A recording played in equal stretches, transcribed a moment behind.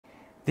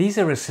These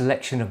are a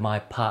selection of my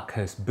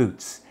Parkhurst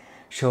boots,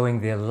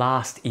 showing their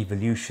last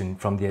evolution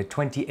from their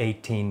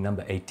 2018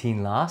 number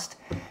 18 last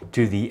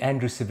to the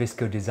Andrew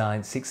Savisco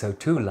design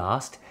 602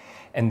 last,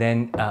 and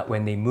then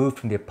when they moved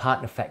from their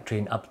partner factory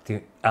in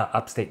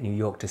upstate New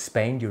York to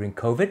Spain during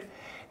COVID,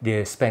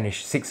 their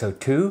Spanish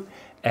 602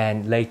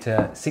 and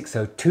later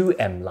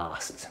 602M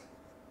last.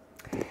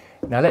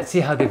 Now let's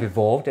see how they've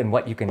evolved and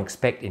what you can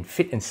expect in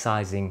fit and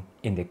sizing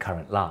in their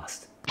current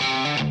last.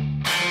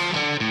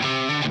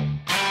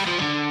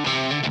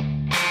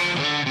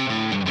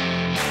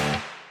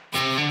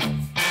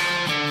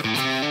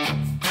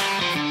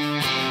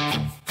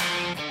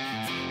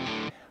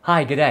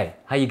 Hi, g'day,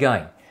 how you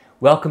going?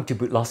 Welcome to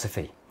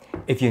Bootlosophy.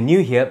 If you're new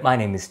here, my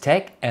name is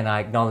Tech and I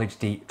acknowledge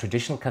the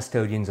traditional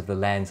custodians of the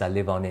lands I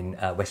live on in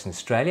Western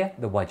Australia,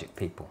 the Wajik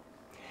people.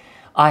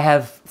 I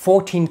have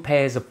 14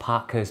 pairs of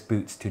Parkhurst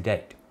boots to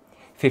date,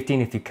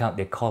 15 if you count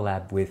their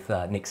collab with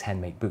Nick's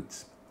Handmade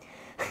Boots.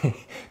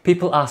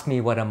 People ask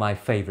me what are my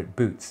favourite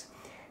boots.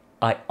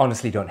 I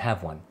honestly don't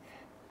have one,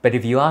 but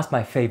if you ask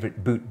my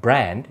favourite boot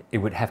brand, it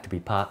would have to be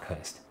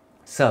Parkhurst.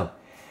 So,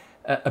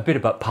 a bit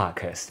about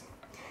Parkhurst.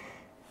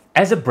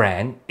 As a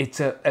brand,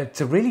 it's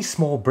a really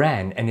small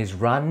brand and is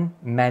run,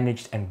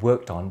 managed and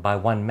worked on by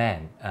one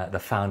man, the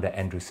founder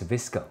Andrew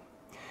Savisco.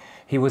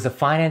 He was a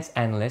finance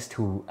analyst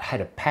who had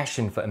a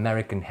passion for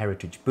American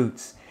heritage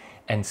boots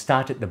and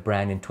started the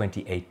brand in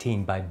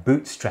 2018 by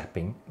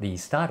bootstrapping the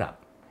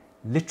startup,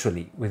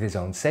 literally with his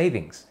own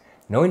savings.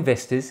 No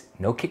investors,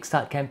 no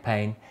Kickstart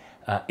campaign,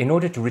 in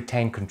order to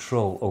retain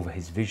control over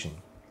his vision.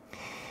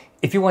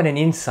 If you want an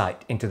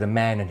insight into the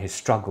man and his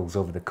struggles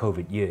over the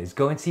COVID years,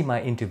 go and see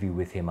my interview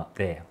with him up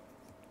there.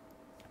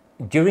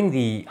 During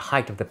the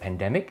height of the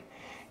pandemic,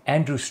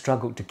 Andrew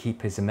struggled to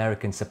keep his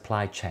American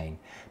supply chain,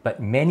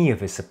 but many of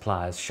his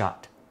suppliers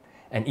shut.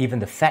 And even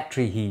the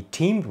factory he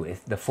teamed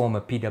with, the former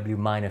PW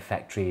Minor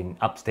factory in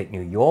upstate New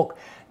York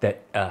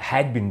that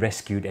had been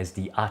rescued as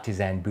the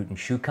Artisan Boot and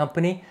Shoe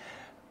Company,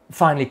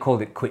 finally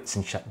called it quits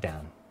and shut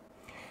down.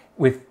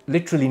 With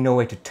literally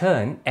nowhere to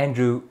turn,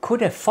 Andrew could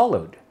have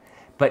followed,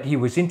 but he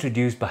was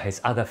introduced by his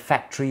other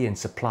factory and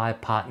supplier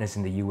partners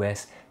in the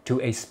US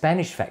to a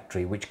Spanish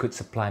factory which could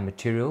supply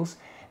materials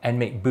and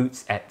make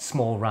boots at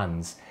small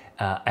runs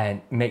and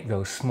make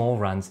those small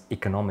runs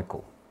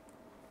economical.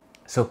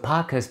 So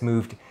Parkhurst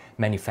moved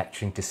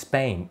manufacturing to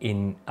Spain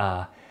in,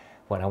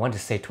 what I want to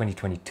say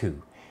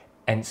 2022,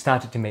 and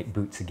started to make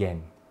boots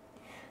again.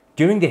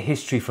 During their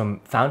history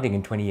from founding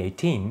in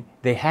 2018,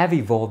 they have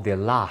evolved their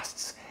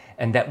lasts,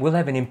 and that will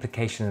have an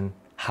implication on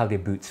how their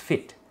boots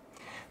fit.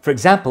 For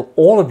example,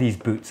 all of these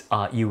boots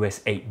are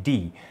US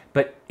 8D,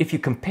 but if you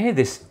compare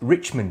this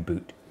Richmond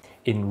boot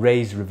in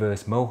raised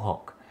reverse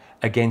mohawk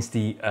against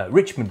the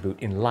Richmond boot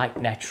in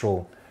light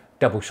natural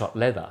double shot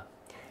leather,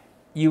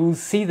 you will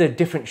see the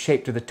different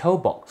shape to the toe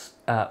box,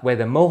 where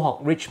the mohawk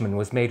Richmond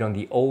was made on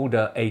the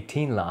older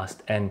 18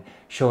 last and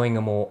showing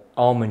a more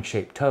almond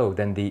shaped toe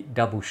than the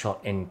double shot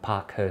in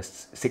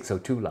Parkhurst's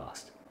 602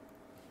 last.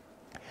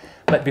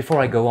 But before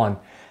I go on,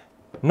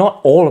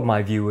 not all of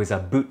my viewers are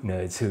boot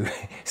nerds who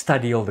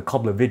study all the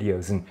cobbler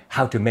videos and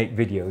how to make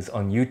videos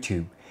on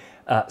YouTube.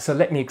 So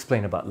let me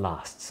explain about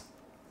lasts.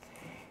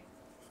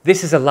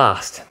 This is a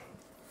last.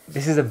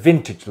 This is a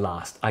vintage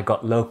last I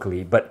got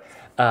locally, but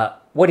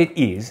what it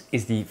is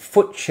the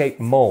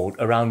foot-shaped mold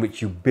around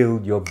which you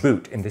build your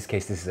boot. In this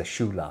case, this is a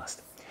shoe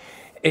last.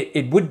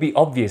 It would be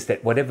obvious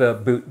that whatever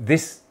boot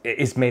this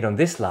is made on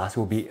this last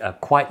will be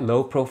quite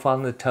low profile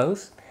on the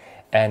toes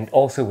and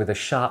also with a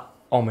sharp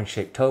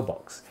almond-shaped toe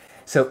box.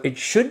 So it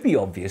should be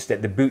obvious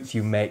that the boots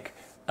you make,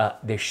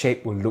 their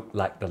shape will look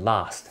like the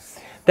last.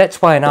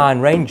 That's why an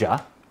Iron Ranger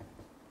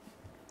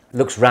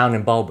looks round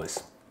and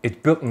bulbous. It's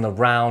built on the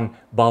round,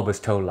 bulbous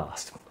toe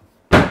last.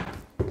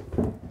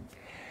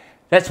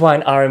 That's why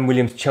an R.M.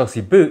 Williams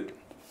Chelsea boot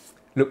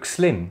looks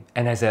slim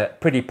and has a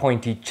pretty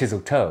pointy chisel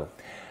toe.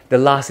 The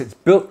last it's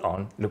built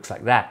on looks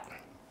like that.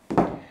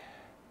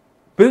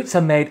 Boots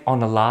are made on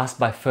the last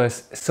by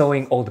first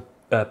sewing all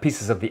the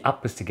pieces of the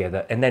uppers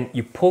together, and then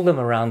you pull them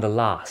around the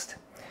last.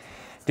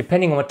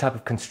 Depending on what type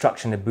of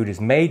construction a boot is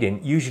made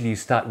in, usually you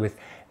start with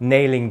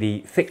nailing the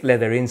thick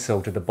leather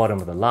insole to the bottom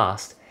of the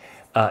last.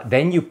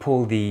 Then you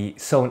pull the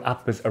sewn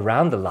uppers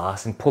around the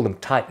last and pull them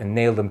tight and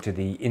nail them to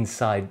the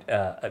inside,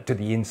 to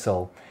the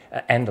insole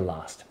and the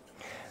last.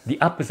 The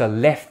uppers are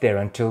left there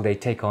until they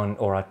take on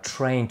or are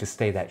trained to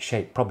stay that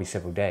shape, probably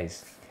several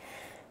days.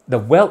 The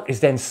welt is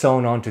then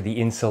sewn onto the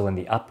insole and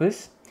the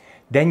uppers.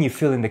 Then you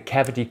fill in the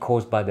cavity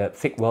caused by the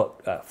thick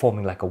welt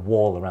forming like a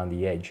wall around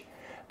the edge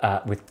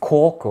with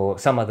cork or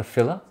some other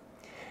filler.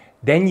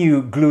 Then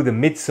you glue the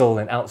midsole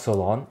and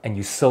outsole on and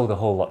you sew the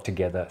whole lot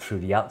together through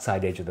the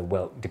outside edge of the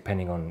welt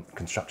depending on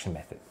construction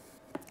method.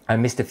 I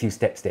missed a few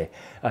steps there.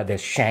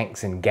 There's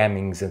shanks and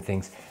gammings and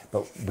things,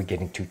 but we're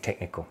getting too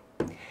technical.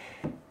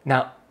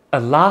 Now, a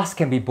last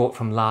can be bought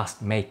from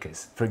last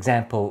makers. For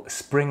example,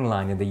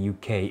 Springline in the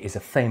UK is a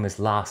famous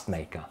last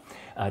maker,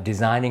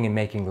 designing and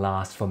making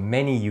lasts for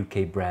many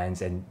UK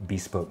brands and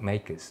bespoke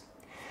makers.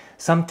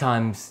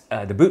 Sometimes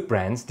the boot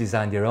brands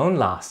design their own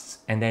lasts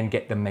and then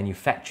get them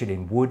manufactured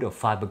in wood or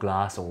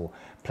fiberglass or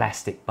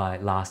plastic by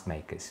last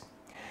makers.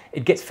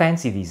 It gets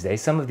fancy these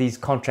days. Some of these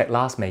contract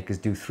last makers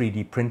do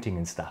 3D printing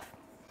and stuff.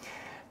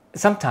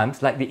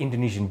 Sometimes, like the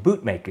Indonesian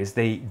boot makers,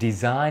 they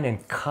design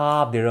and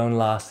carve their own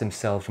lasts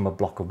themselves from a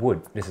block of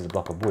wood. This is a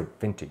block of wood,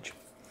 vintage.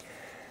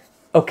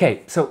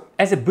 Okay, so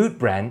as a boot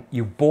brand,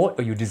 you bought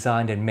or you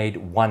designed and made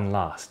one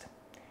last.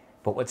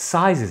 But what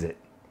size is it?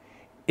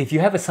 If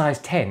you have a size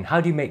 10, how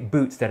do you make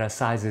boots that are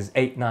sizes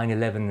 8, 9,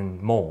 11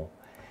 and more?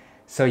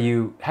 So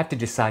you have to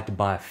decide to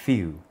buy a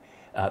few,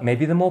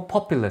 maybe the more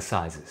popular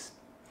sizes.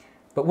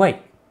 But wait,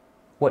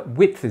 what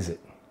width is it?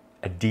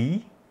 A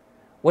D?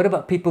 What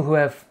about people who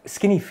have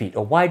skinny feet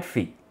or wide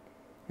feet?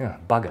 Oh,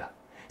 bugger.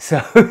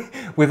 So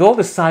with all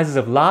the sizes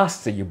of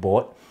lasts that you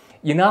bought,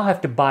 you now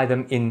have to buy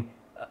them in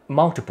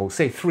multiple,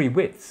 say 3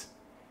 widths.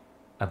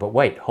 But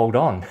wait, hold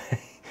on.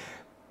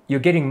 You're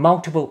getting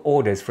multiple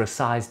orders for a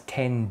size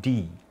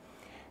 10D,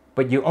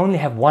 but you only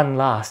have one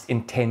last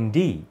in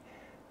 10D.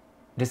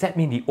 Does that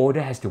mean the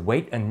order has to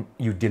wait and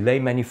you delay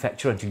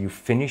manufacture until you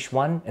finish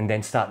one and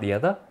then start the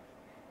other?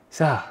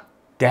 So,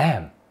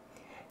 damn.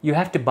 You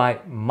have to buy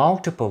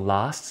multiple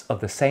lasts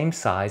of the same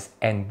size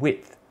and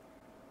width.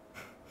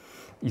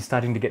 You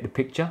starting to get the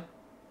picture?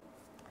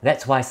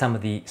 That's why some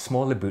of the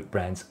smaller boot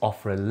brands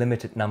offer a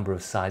limited number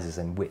of sizes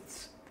and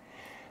widths.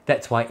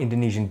 That's why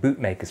Indonesian boot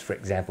makers, for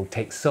example,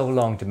 take so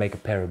long to make a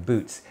pair of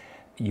boots,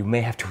 you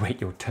may have to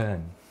wait your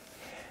turn.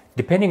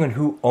 Depending on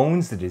who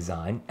owns the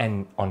design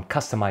and on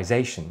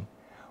customization,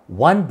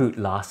 one boot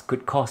last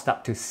could cost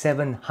up to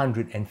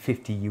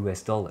 $750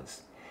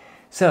 US.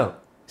 So,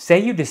 say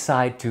you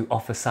decide to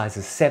offer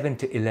sizes 7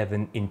 to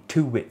 11 in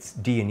 2 widths,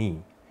 D and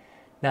E.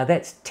 Now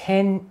that's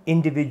 10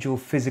 individual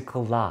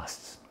physical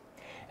lasts.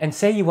 And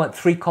say you want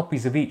 3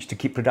 copies of each to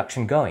keep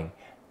production going.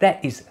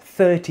 That is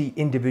 30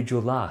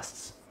 individual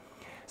lasts.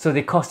 So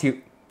they cost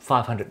you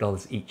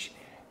 $500 each.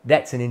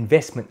 That's an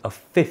investment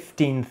of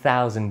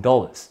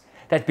 $15,000.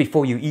 That's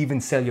before you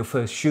even sell your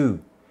first shoe.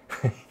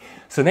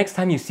 So next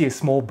time you see a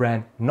small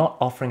brand not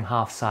offering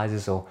half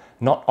sizes or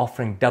not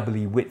offering double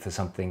E width or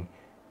something,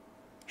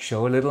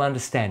 show a little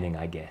understanding,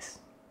 I guess.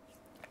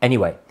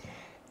 Anyway,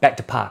 back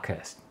to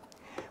Parkhurst.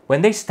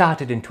 When they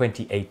started in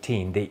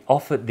 2018, they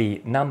offered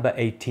the number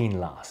 18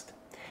 last.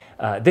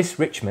 This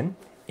Richmond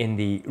in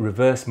the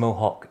reverse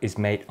mohawk is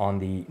made on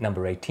the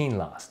number 18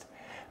 last.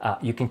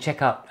 You can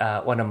check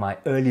out one of my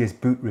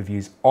earliest boot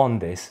reviews on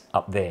this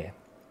up there.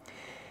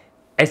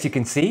 As you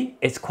can see,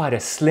 it's quite a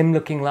slim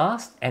looking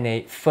last and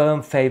a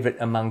firm favourite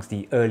amongst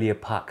the earlier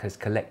Parkhurst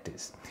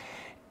collectors.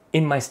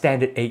 In my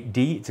standard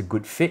 8D, it's a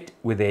good fit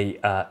with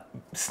a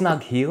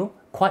snug heel,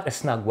 quite a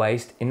snug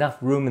waist, enough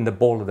room in the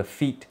ball of the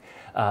feet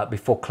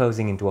before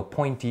closing into a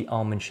pointy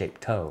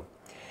almond-shaped toe.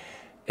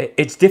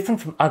 It's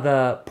different from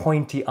other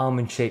pointy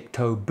almond-shaped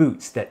toe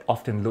boots that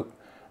often look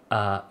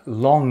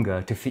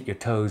longer to fit your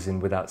toes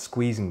in without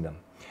squeezing them.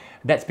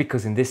 That's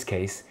because in this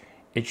case,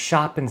 it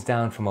sharpens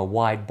down from a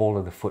wide ball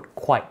of the foot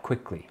quite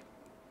quickly.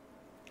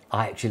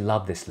 I actually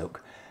love this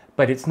look,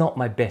 but it's not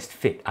my best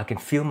fit. I can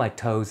feel my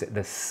toes at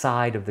the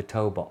side of the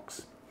toe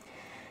box.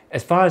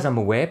 As far as I'm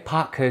aware,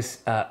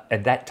 Parkhurst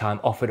at that time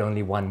offered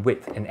only one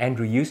width, and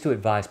Andrew used to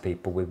advise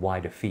people with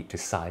wider feet to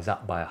size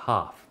up by a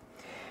half.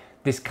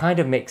 This kind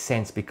of makes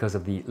sense because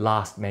of the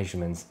last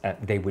measurements,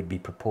 they would be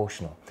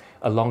proportional.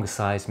 A longer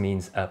size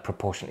means a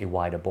proportionately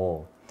wider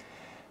ball.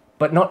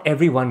 But not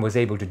everyone was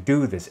able to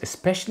do this,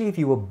 especially if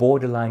you were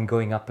borderline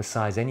going up a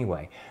size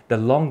anyway. The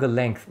longer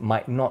length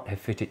might not have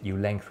fitted you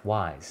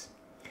lengthwise.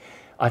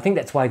 I think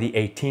that's why the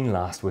 18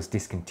 last was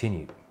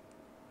discontinued.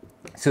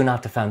 Soon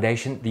after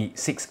foundation, the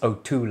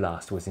 602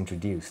 last was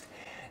introduced.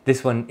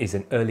 This one is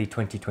an early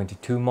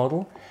 2022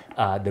 model,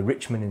 the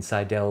Richmond and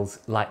Seidl's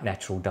Light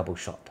Natural Double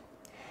Shot.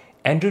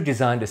 Andrew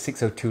designed a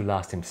 602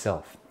 last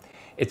himself.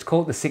 It's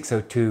called the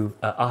 602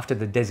 after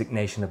the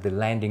designation of the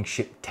landing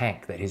ship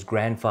tank that his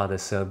grandfather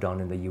served on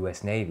in the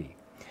US Navy.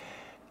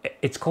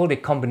 It's called a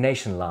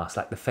combination last,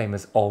 like the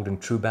famous Alden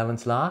True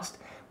Balance last,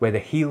 where the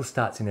heel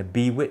starts in a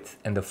B width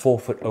and the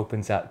forefoot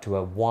opens out to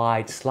a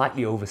wide,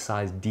 slightly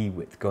oversized D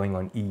width going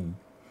on E.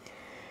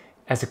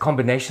 As a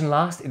combination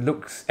last,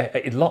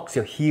 it locks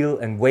your heel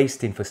and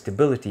waist in for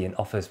stability and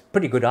offers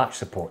pretty good arch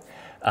support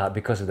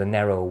because of the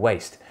narrower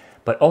waist,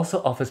 but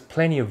also offers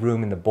plenty of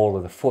room in the ball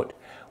of the foot,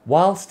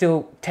 while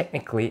still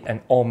technically an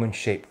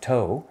almond-shaped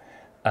toe.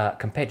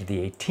 Compared to the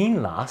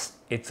 18 last,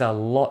 it's a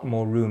lot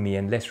more roomy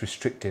and less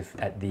restrictive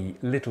at the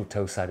little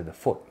toe side of the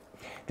foot.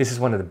 This is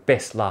one of the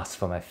best lasts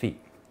for my feet.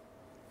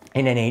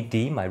 In an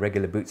 8D, my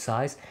regular boot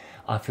size,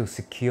 I feel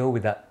secure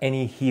without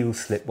any heel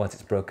slip once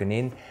it's broken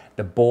in.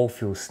 The ball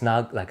feels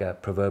snug like a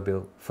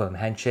proverbial firm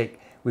handshake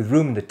with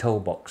room in the toe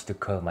box to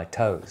curl my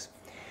toes.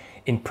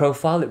 In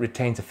profile, it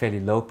retains a fairly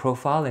low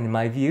profile and in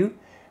my view,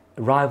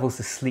 rivals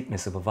the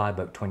sleekness of a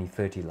Viberg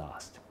 2030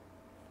 last.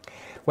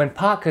 When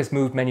Parkhurst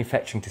moved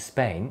manufacturing to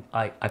Spain,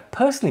 I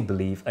personally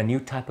believe a new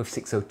type of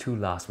 602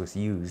 last was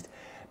used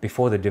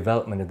before the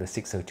development of the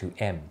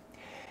 602M.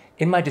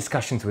 In my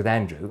discussions with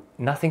Andrew,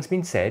 nothing's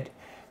been said,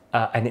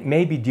 and it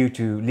may be due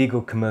to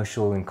legal,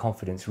 commercial, and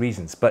confidence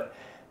reasons. But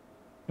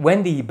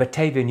when the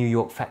Batavia, New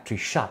York factory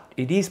shut,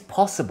 it is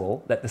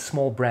possible that the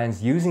small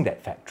brands using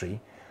that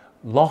factory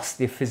lost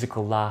their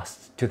physical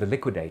lasts to the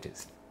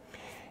liquidators.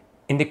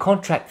 In the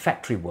contract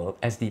factory world,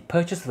 as the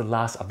purchase of the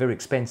lasts are very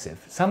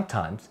expensive,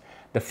 sometimes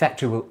the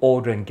factory will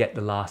order and get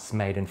the lasts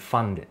made and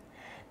fund it.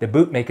 The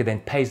bootmaker then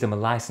pays them a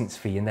license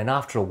fee, and then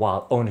after a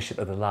while, ownership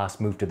of the last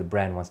moved to the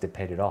brand once they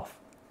paid it off.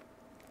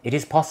 It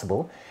is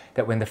possible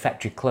that when the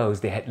factory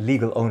closed, they had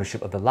legal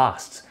ownership of the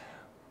lasts,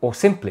 or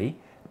simply,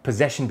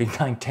 possession being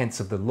 9/10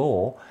 of the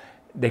law,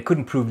 they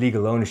couldn't prove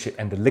legal ownership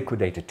and the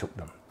liquidator took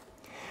them.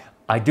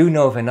 I do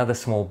know of another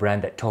small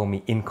brand that told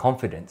me in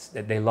confidence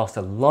that they lost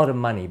a lot of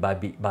money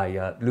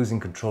by losing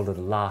control of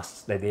the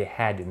lasts that they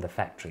had in the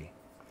factory.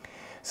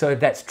 So if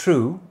that's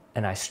true,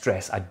 and I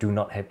stress I do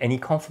not have any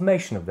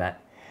confirmation of that,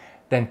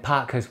 then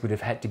Parkhurst would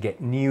have had to get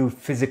new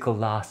physical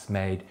lasts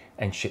made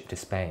and shipped to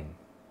Spain.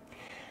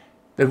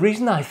 The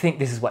reason I think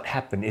this is what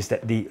happened is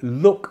that the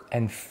look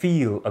and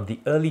feel of the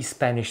early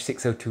Spanish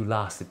 602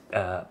 last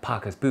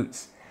Parkhurst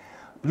boots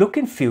look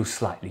and feel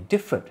slightly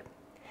different.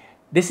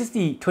 This is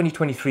the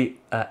 2023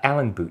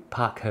 Allen boot,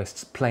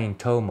 Parkhurst's plain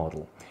toe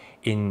model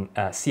in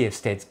C.F.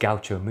 Stead's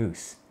Gaucho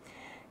Moose.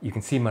 You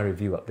can see my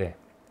review up there.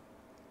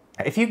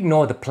 If you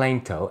ignore the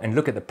plain toe and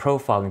look at the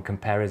profile in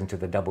comparison to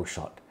the double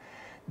shot,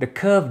 the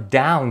curve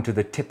down to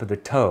the tip of the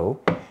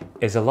toe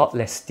is a lot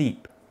less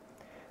steep.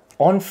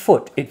 On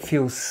foot, it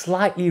feels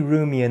slightly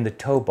roomier in the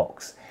toe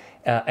box,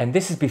 and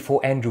this is before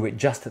Andrew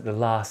adjusted the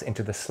last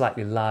into the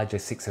slightly larger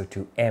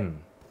 602M.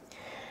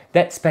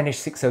 That Spanish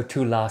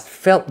 602 last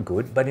felt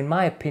good, but in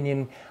my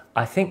opinion,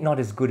 I think not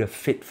as good a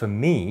fit for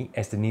me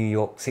as the New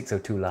York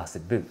 602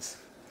 lasted boots.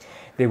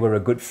 They were a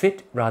good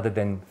fit rather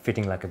than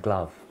fitting like a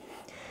glove.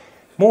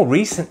 More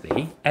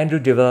recently, Andrew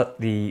developed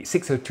the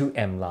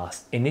 602M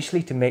last,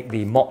 initially to make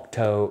the mock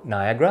toe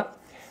Niagara.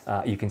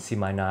 You can see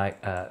my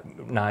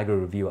Niagara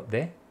review up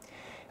there.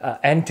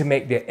 And to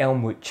make the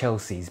Elmwood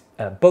Chelseas,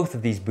 both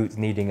of these boots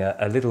needing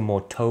a little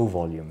more toe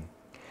volume.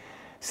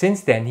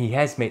 Since then, he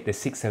has made the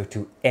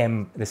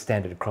 602M the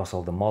standard across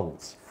all the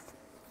models.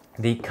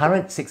 The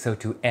current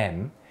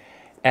 602M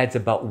adds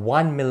about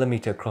 1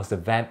 millimeter across the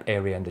vamp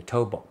area and the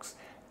toe box.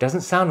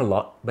 Doesn't sound a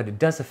lot, but it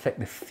does affect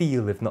the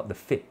feel if not the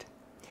fit.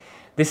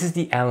 This is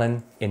the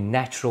Allen in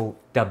natural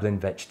Dublin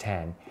veg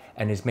tan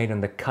and is made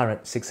on the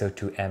current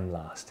 602M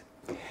last.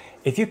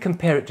 If you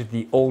compare it to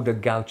the older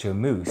Gaucho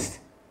Moose,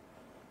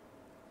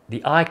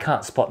 the eye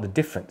can't spot the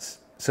difference,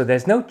 so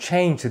there's no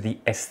change to the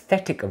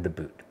aesthetic of the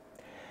boot.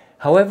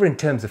 However, in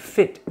terms of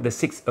fit, the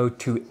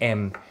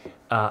 602M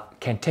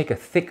can take a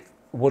thick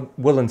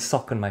woolen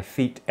sock on my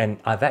feet, and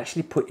I've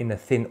actually put in a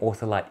thin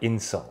ortholite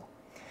insole.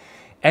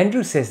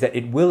 Andrew says that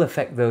it will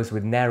affect those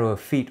with narrower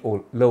feet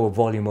or lower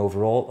volume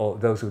overall, or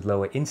those with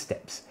lower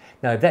insteps.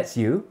 Now, if that's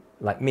you,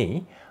 like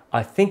me,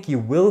 I think you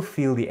will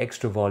feel the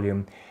extra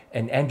volume,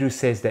 and Andrew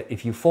says that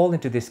if you fall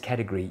into this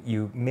category,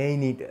 you may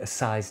need a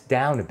size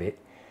down a bit,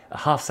 a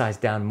half size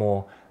down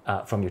more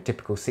from your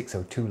typical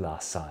 602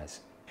 last size.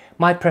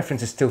 My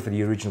preference is still for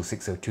the original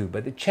 602,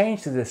 but the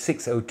change to the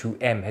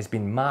 602M has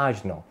been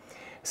marginal,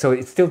 so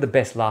it's still the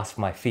best last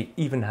for my feet,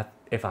 even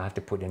if I have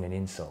to put in an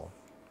insole.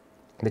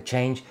 The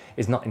change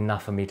is not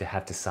enough for me to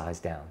have to size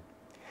down.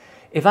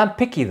 If I'm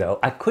picky though,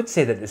 I could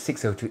say that the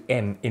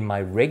 602M in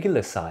my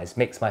regular size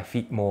makes my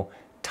feet more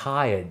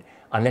tired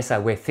unless I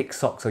wear thick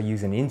socks or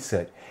use an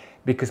insert,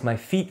 because my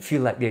feet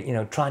feel like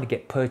they're trying to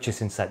get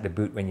purchase inside the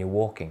boot when you're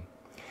walking.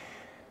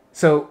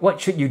 So what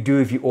should you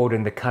do if you order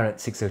in the current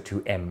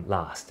 602M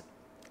last?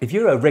 If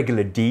you're a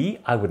regular D,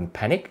 I wouldn't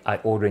panic. I'd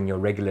order in your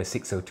regular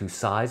 602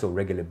 size or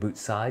regular boot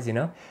size,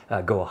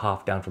 go a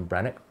half down from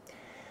Brannock.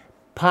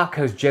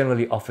 Parkhurst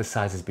generally offers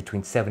sizes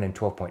between 7 and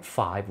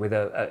 12.5 with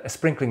a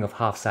sprinkling of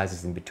half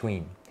sizes in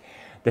between.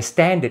 The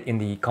standard in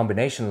the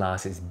combination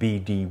last is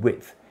BD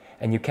width,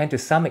 and you can to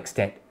some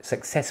extent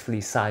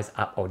successfully size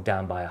up or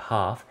down by a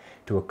half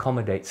to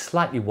accommodate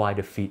slightly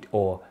wider feet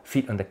or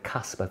feet on the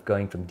cusp of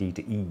going from D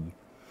to E.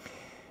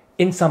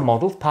 In some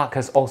models,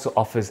 Parkhurst also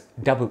offers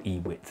double E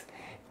width.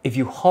 If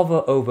you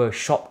hover over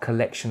shop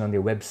collection on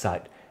their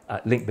website,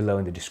 link below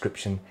in the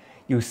description,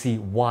 you'll see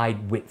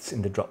wide widths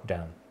in the drop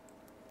down.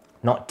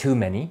 Not too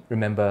many.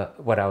 Remember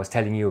what I was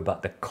telling you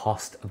about the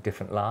cost of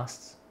different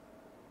lasts?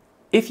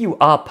 If you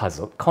are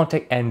puzzled,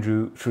 contact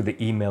Andrew through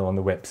the email on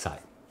the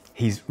website.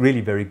 He's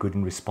really very good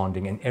in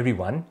responding, and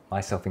everyone,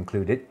 myself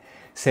included,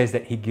 says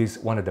that he gives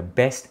one of the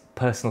best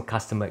personal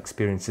customer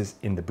experiences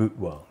in the boot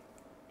world.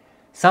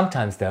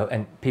 Sometimes though,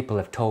 and people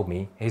have told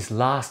me, his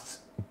lasts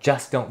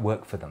just don't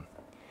work for them.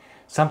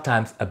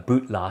 Sometimes a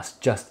boot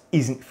last just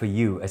isn't for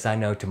you, as I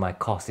know to my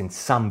cost in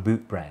some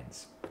boot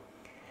brands.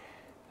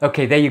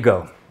 Okay, there you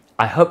go.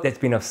 I hope that's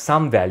been of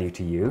some value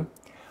to you.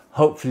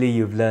 Hopefully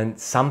you've learned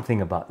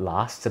something about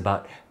lasts,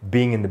 about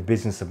being in the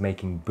business of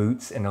making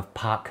boots, and of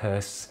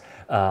Parkhurst's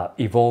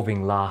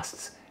evolving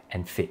lasts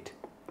and fit.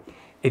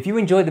 If you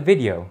enjoyed the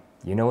video,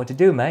 you know what to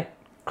do, mate.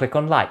 Click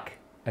on like.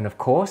 And of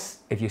course,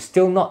 if you're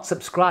still not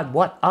subscribed,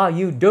 what are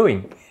you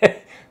doing?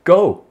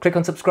 Go, click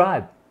on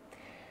subscribe.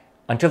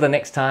 Until the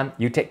next time,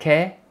 you take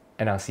care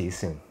and I'll see you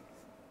soon.